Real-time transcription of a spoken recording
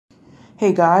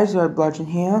Hey guys, Bludgeon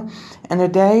here, and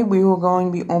today we are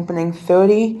going to be opening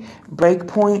 30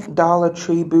 Breakpoint Dollar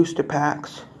Tree booster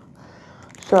packs.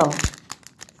 So,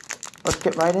 let's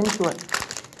get right into it.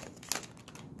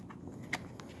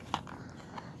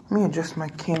 Let me adjust my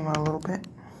camera a little bit.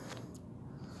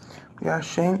 We got a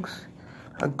Shanks,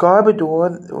 a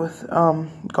Garbodor with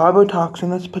Garbotoxin,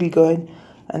 that's pretty good,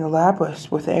 and a Lapras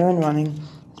with Aaron running,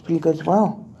 it's pretty good as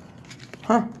well.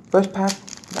 First pack,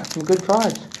 got some good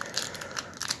cards.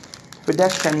 For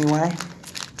decks anyway.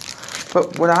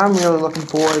 But what I'm really looking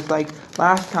for is, like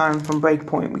last time from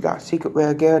Breakpoint, we got Secret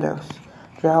Rare Gyarados,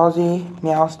 Drowsy,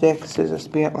 Meowstic, Scissor,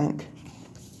 Spirit Link.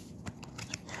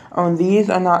 Oh, and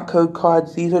these are not code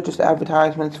cards, these are just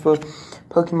advertisements for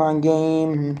Pokemon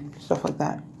game and stuff like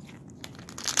that.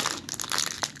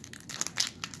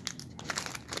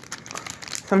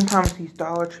 Sometimes these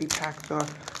Dollar Tree packs are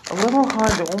a little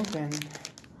hard to open.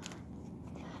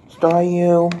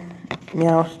 Staryu,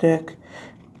 Meowstic,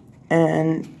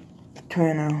 and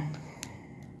Trino.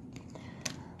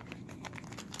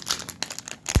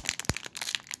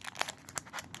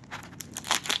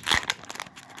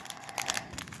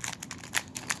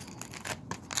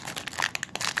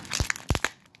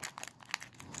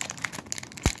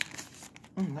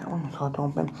 That one was hard to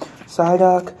open.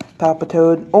 Psyduck,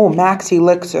 Palpitoad. Oh, Max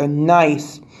Elixir,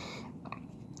 nice.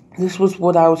 This was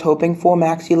what I was hoping for.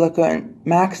 Max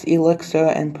Elixir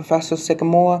and Professor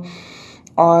Sycamore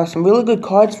are some really good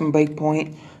cards from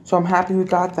Breakpoint, so I'm happy we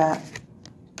got that.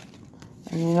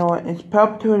 And you know what? Is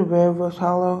Palpitoad a rare versus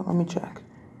hollow? Let me check.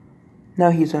 No,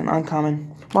 he's an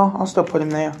uncommon. Well, I'll still put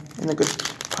him there in the good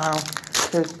pile,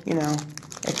 because, you know,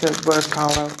 it's a versus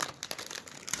hollow.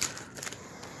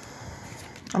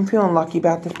 I'm feeling lucky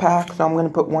about this pack, so I'm going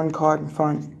to put one card in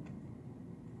front.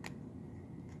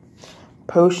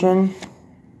 Potion.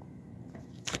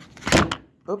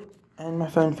 Oop, and my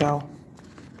phone fell.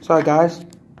 Sorry, guys.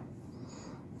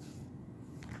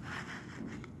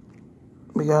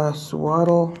 We got a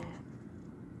Swaddle.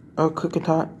 Oh,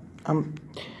 Kricketot.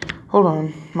 Hold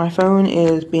on. My phone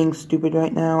is being stupid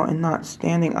right now and not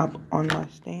standing up on my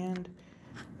stand.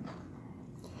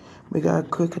 We got a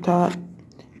Kricketot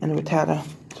and a Rattata.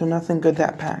 So nothing good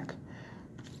that pack.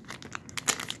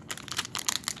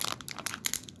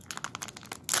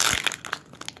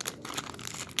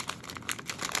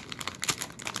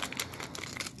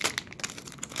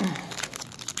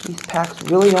 These packs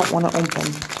really don't want to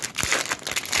open.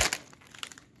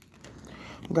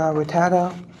 We got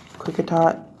Rattata,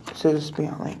 Kricketot, Scissor,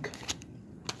 Spirit Link.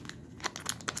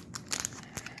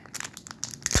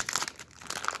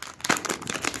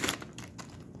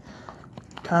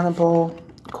 Cannibal,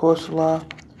 Corsola,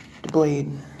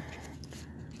 Blade.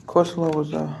 Corsola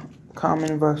was a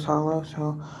common versus hollow,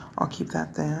 so I'll keep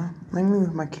that there. Let me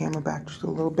move my camera back just a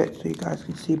little bit so you guys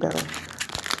can see better.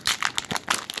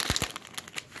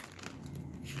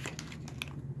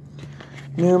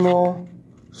 Numeral,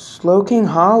 Slowking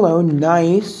Hollow,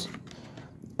 nice,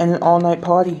 and an all-night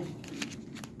party.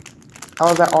 I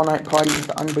love that all-night party with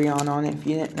the Umbreon on it. If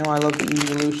you didn't know, I love the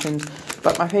evolutions,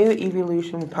 but my favorite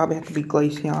evolution would probably have to be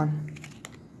Glaceon.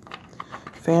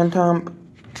 Phantom,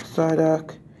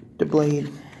 Psyduck,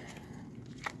 Blade.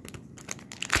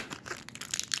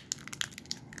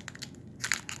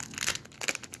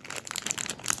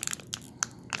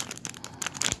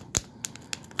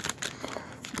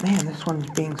 Man, this one's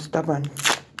being stubborn.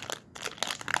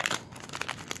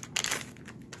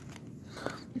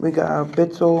 We got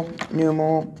Bitzel,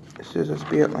 Numel, Scissor,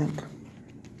 Spirit Link.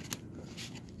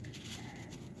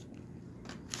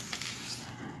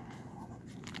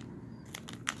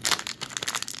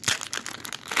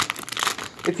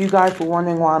 If you guys were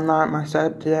wondering why I'm not at my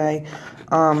setup today,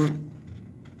 oh,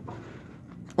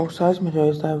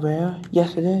 Seismitoad, is that rare?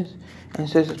 Yes, it is. And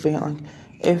Scissor, Spirit Link.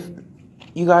 If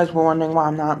you guys were wondering why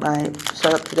I'm not at my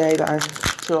setup today that I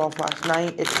shut off last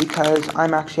night, it's because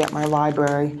I'm actually at my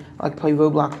library. I like to play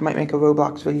Roblox. I might make a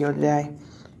Roblox video today.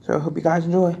 So I hope you guys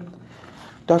enjoy.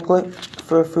 Ducklet,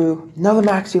 Furfrou, another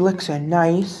Max Elixir,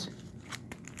 nice.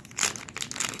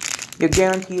 You're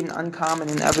guaranteed an uncommon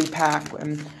in every pack,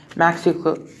 and Max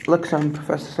Elixir and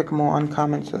Professor Sycamore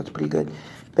uncommon, so that's pretty good.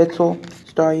 Bitzel,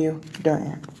 Staryu,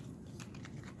 Durant.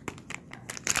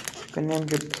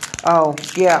 Greninja. Oh,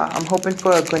 yeah, I'm hoping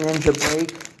for a Greninja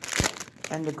break.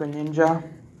 And a Greninja.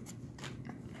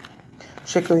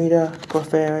 Chikorita,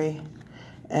 Clefairy,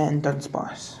 and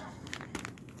Dunsparce.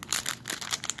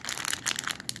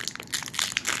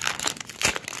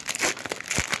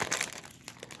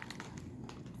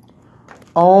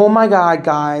 Oh my god,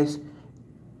 guys.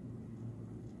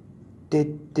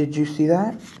 Did you see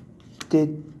that?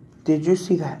 Did you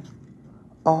see that?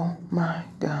 Oh my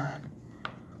god.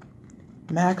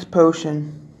 Max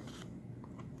Potion,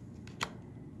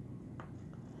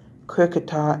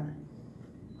 Cricketot.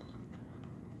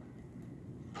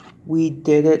 We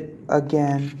did it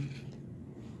again.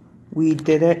 We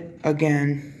did it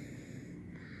again.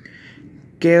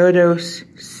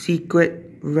 Gyarados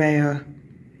Secret Rare.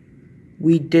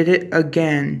 We did it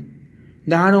again.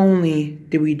 Not only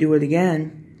did we do it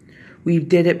again, we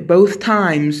did it both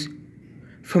times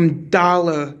from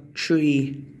Dollar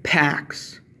Tree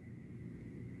packs.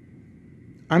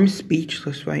 I'm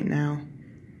speechless right now.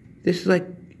 This is like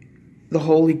the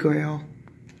Holy Grail.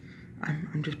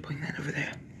 I'm just putting that over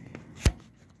there.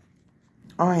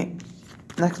 Alright,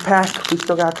 next pack. We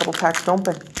still got a couple packs to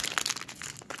open.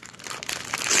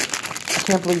 I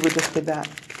can't believe we just did that.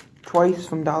 Twice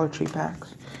from Dollar Tree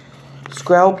packs.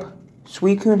 Skrelp,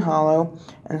 Suicune Hollow,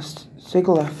 and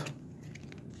Sigilyph.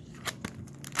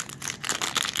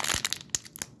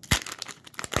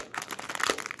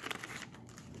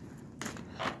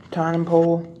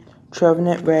 Tynepole,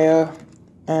 Trevenant Rare,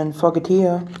 and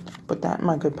Fogatia. Put that in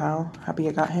my good pal. Happy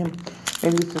I got him.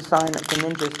 Maybe it's a sign that the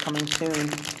ninja's coming soon.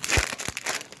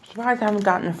 Surprised I haven't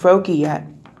gotten a Froakie yet.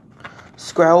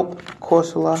 Skrelp,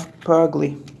 Corsola,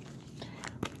 Purgly.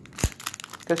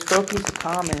 Because Froakie's a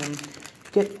common,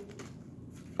 you get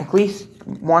at least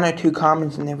 1 or 2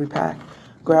 commons in every pack.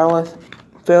 Growlithe,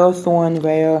 Ferrothorn,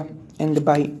 Rare, and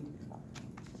Gabite.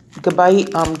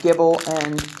 Gabite, Gibble,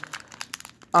 and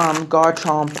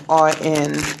Garchomp are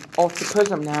in Ultra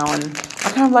Prism now, and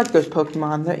I kind of like those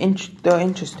Pokemon. They're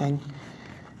interesting.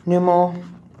 Numel,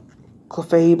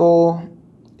 Clefable,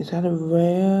 is that a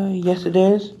rare? Yes, it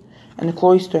is. And the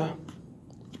Cloyster.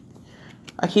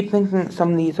 I keep thinking that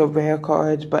some of these are rare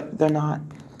cards, but they're not.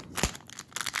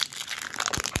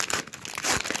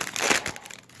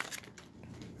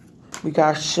 We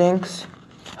got Shinx,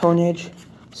 Honedge,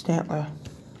 Stantler.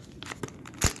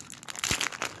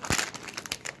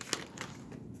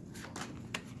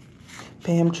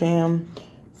 Pamcham,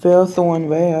 Ferrothorn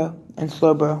Rare, and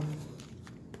Slowbro.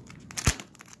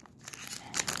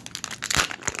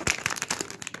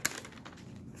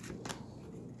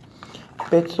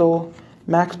 Bitzel,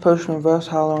 Max Potion Reverse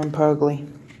Hollow, and Purgly.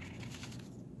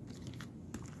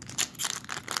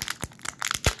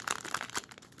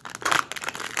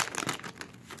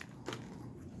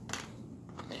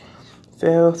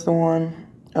 Ferrothorn,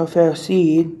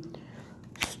 Ferroseed,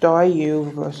 Staryu,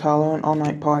 Reverse Hollow, and All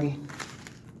Night Party.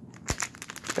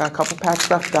 Got a couple packs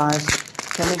left, guys.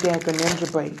 Can we get a Ninja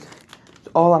Break? That's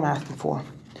all I'm asking for.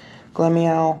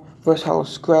 Glameow, Reverse Hollow,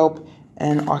 Skrelp,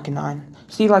 and Arcanine.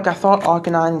 See, like, I thought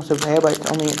Arcanine was a rare, but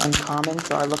it's only an uncommon,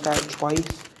 so I looked at it twice,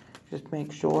 just to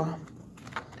make sure.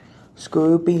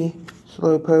 Skorupi,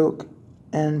 Slowpoke,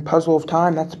 and Puzzle of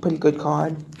Time. That's a pretty good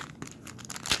card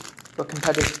for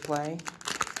competitive play.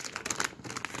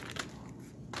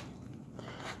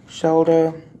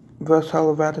 Shoulder, Reverse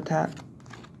Hollow Rattata,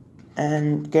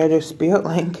 and Gyarados Spirit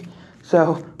Link.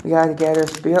 So, we got a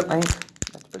Gyarados Spirit Link.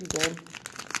 That's pretty good.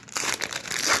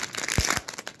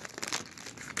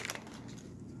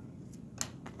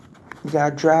 We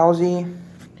got Drowsy,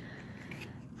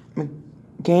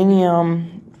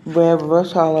 Meganium, Rare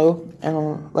Reverse Hollow, and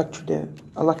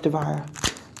Electivire.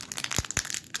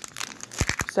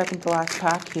 Second to last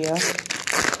pack here.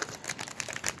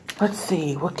 Let's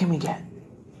see, what can we get?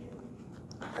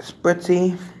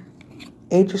 Spritzy,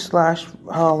 Aegislash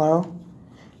Hollow,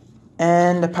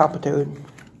 and a Palpitoad.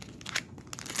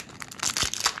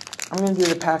 I'm going to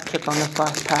do the pack trick on this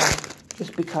last pack,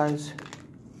 just because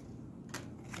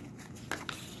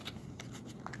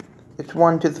it's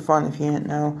one to the front if you didn't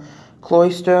know.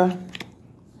 Cloyster,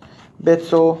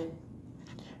 Bitzel,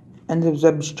 and the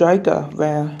Zebstrika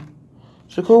Rare.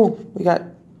 So cool, we got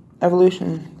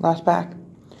Evolution last pack.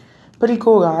 Pretty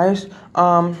cool, guys.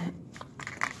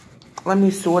 Let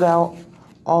me sort out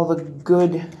all the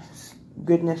goodness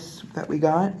that we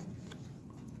got.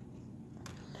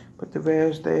 Put the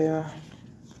rares there.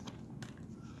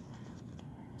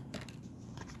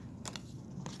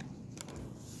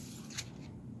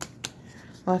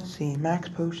 Let's see, Max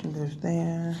Potion goes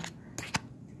there.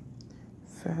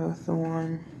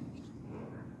 Ferrothorn.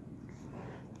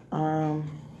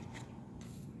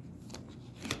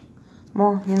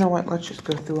 Well, you know what? Let's just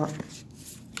go through it.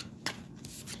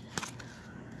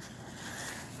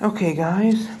 Okay,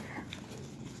 guys.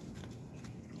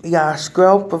 We got a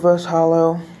Skrelp Reverse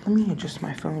Hollow. Let me adjust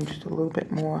my phone just a little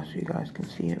bit more so you guys can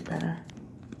see it better.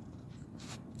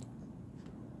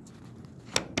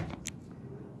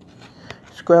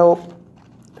 Skrelp,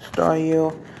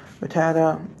 Staryu,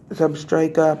 Rattata,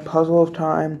 Zebstrika, Puzzle of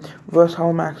Time, Reverse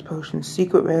Hollow Max Potion,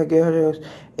 Secret Rare Gyarados,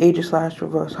 Aegislash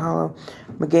Reverse Hollow,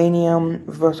 Meganium,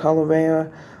 reverse hollow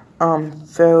rare,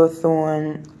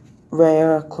 Ferrothorn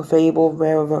rare, Clefable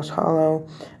rare, reverse hollow,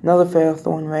 another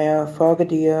Ferrothorn rare,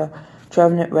 Frogadier,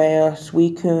 Trevenant rare,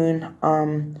 Suicune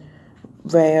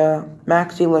rare,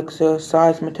 Max Elixir,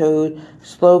 Seismitoad,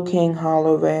 Slowking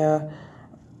hollow rare,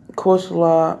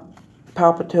 Corsola,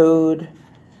 Palpitoad,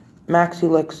 Max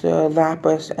Elixir,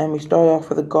 Lapras, and we start off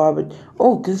with a Garbage.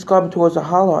 Oh, this Garbodor is a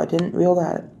hollow. I didn't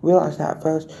realize that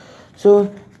first.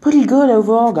 So, pretty good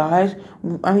overall, guys.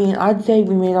 I mean, I'd say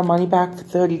we made our money back for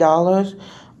 $30.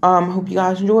 Hope you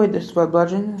guys enjoyed this. Web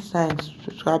Legends, and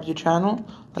subscribe to the channel,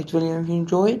 like the video if you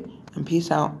enjoyed, and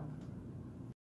peace out.